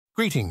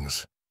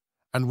Greetings,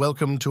 and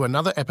welcome to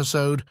another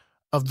episode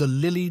of the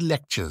Lilly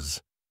Lectures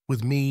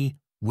with me,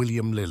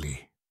 William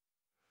Lilly.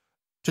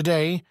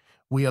 Today,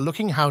 we are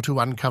looking how to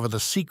uncover the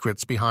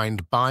secrets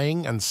behind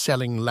buying and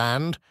selling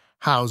land,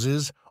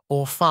 houses,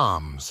 or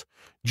farms.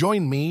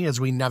 Join me as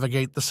we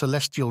navigate the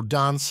celestial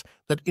dance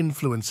that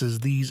influences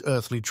these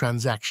earthly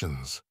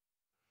transactions.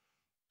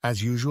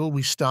 As usual,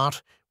 we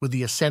start with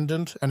the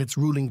Ascendant and its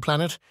ruling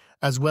planet,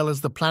 as well as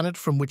the planet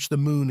from which the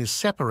moon is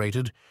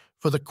separated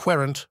for the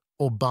querent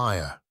or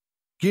buyer.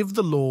 Give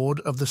the Lord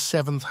of the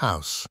seventh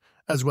house,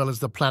 as well as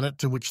the planet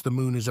to which the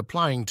moon is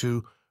applying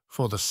to,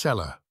 for the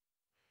seller.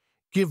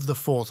 Give the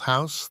fourth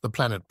house, the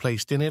planet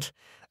placed in it,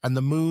 and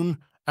the moon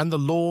and the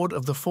Lord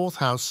of the fourth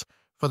house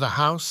for the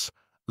house,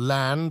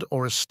 land,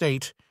 or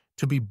estate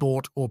to be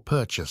bought or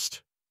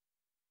purchased.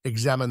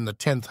 Examine the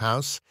 10th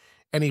house,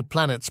 any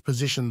planets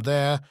positioned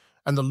there,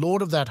 and the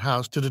Lord of that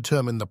house to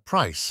determine the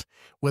price,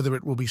 whether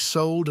it will be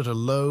sold at a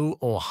low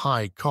or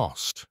high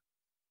cost.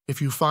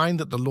 If you find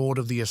that the Lord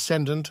of the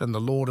Ascendant and the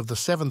Lord of the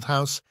seventh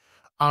house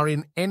are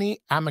in any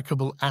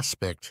amicable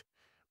aspect,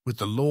 with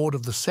the Lord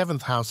of the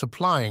seventh house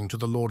applying to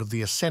the Lord of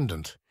the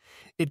Ascendant,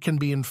 it can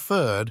be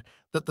inferred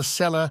that the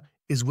seller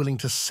is willing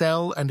to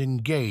sell and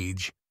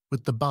engage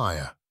with the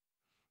buyer.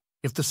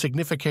 If the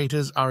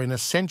significators are in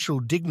essential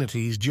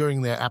dignities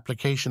during their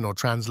application or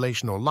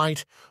translation or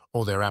light,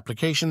 or their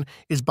application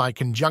is by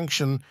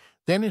conjunction,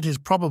 then it is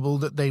probable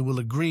that they will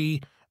agree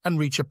and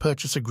reach a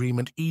purchase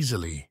agreement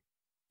easily.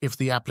 If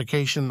the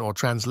application or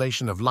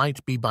translation of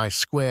light be by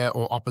square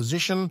or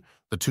opposition,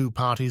 the two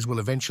parties will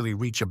eventually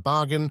reach a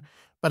bargain,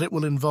 but it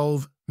will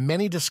involve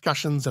many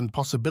discussions and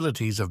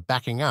possibilities of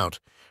backing out,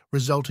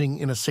 resulting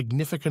in a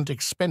significant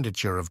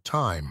expenditure of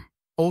time.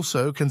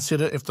 Also,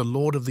 consider if the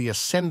Lord of the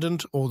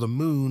Ascendant or the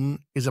moon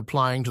is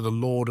applying to the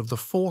Lord of the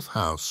fourth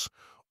house,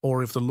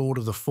 or if the Lord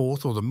of the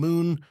fourth or the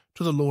moon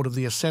to the Lord of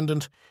the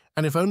Ascendant,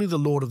 and if only the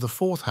Lord of the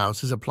fourth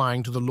house is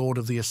applying to the Lord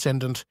of the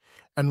Ascendant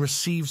and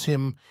receives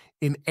him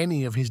in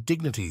any of his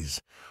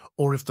dignities,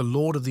 or if the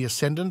Lord of the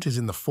Ascendant is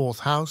in the fourth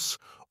house,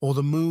 or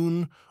the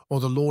moon, or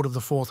the Lord of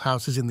the fourth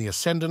house is in the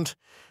Ascendant,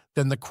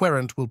 then the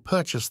querent will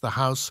purchase the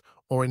house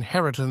or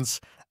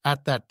inheritance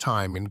at that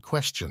time in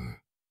question.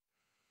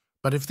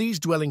 But if these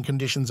dwelling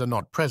conditions are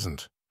not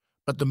present,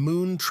 but the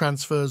moon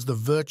transfers the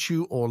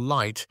virtue or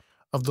light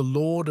of the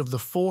Lord of the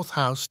fourth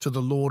house to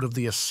the Lord of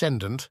the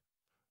Ascendant,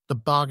 the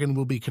bargain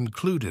will be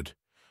concluded,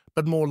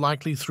 but more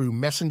likely through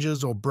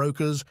messengers or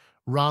brokers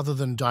rather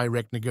than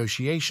direct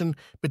negotiation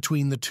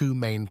between the two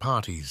main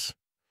parties.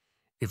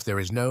 If there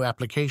is no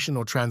application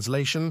or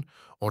translation,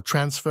 or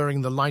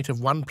transferring the light of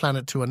one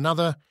planet to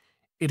another,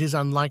 it is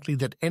unlikely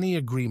that any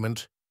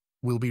agreement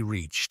will be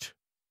reached.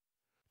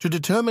 To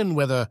determine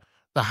whether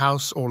the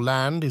house or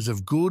land is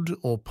of good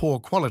or poor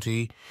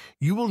quality,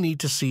 you will need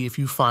to see if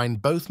you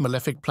find both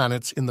malefic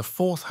planets in the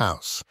fourth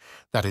house,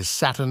 that is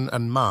Saturn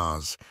and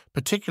Mars,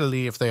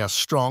 particularly if they are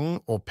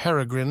strong or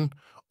peregrine,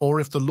 or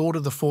if the Lord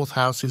of the fourth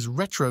house is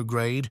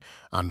retrograde,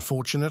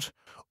 unfortunate,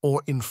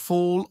 or in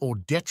fall or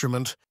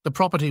detriment. The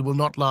property will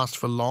not last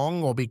for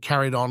long or be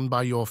carried on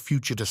by your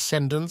future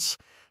descendants,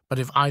 but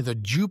if either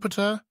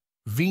Jupiter,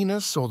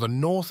 Venus, or the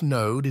North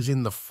Node is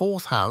in the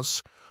fourth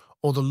house,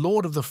 or the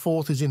Lord of the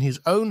fourth is in his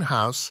own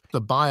house, the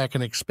buyer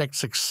can expect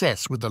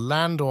success with the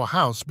land or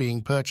house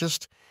being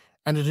purchased,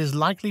 and it is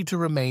likely to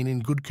remain in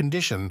good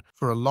condition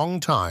for a long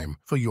time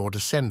for your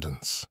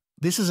descendants.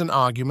 This is an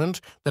argument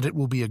that it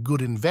will be a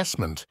good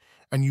investment,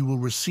 and you will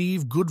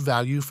receive good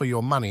value for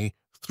your money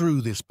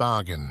through this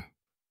bargain.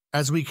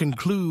 As we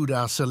conclude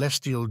our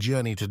celestial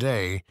journey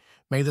today,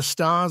 may the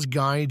stars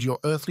guide your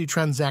earthly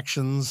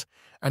transactions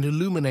and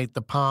illuminate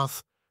the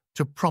path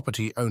to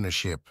property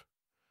ownership.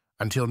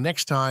 Until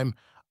next time,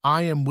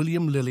 I am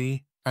William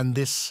Lilly, and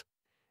this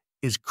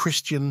is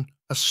Christian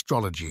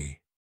Astrology.